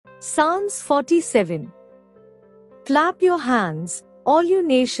Psalms 47. Clap your hands, all you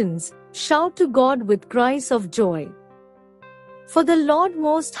nations, shout to God with cries of joy. For the Lord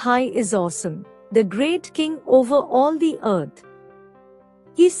Most High is awesome, the great King over all the earth.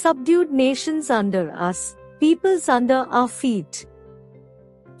 He subdued nations under us, peoples under our feet.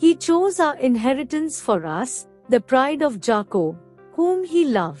 He chose our inheritance for us, the pride of Jacob, whom He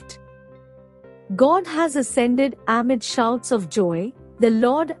loved. God has ascended amid shouts of joy, the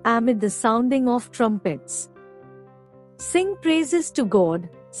Lord amid the sounding of trumpets. Sing praises to God,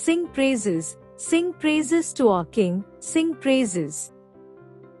 sing praises to our King, sing praises.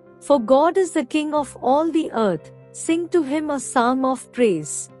 For God is the King of all the earth, sing to Him a psalm of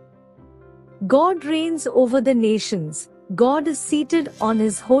praise. God reigns over the nations, God is seated on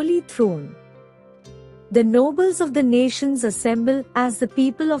His holy throne. The nobles of the nations assemble as the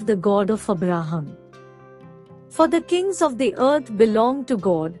people of the God of Abraham. For the kings of the earth belong to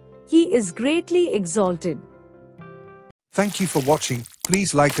God, He is greatly exalted. Thank you for watching.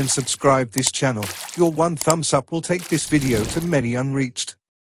 Please like and subscribe this channel. Your one thumbs up will take this video to many unreached.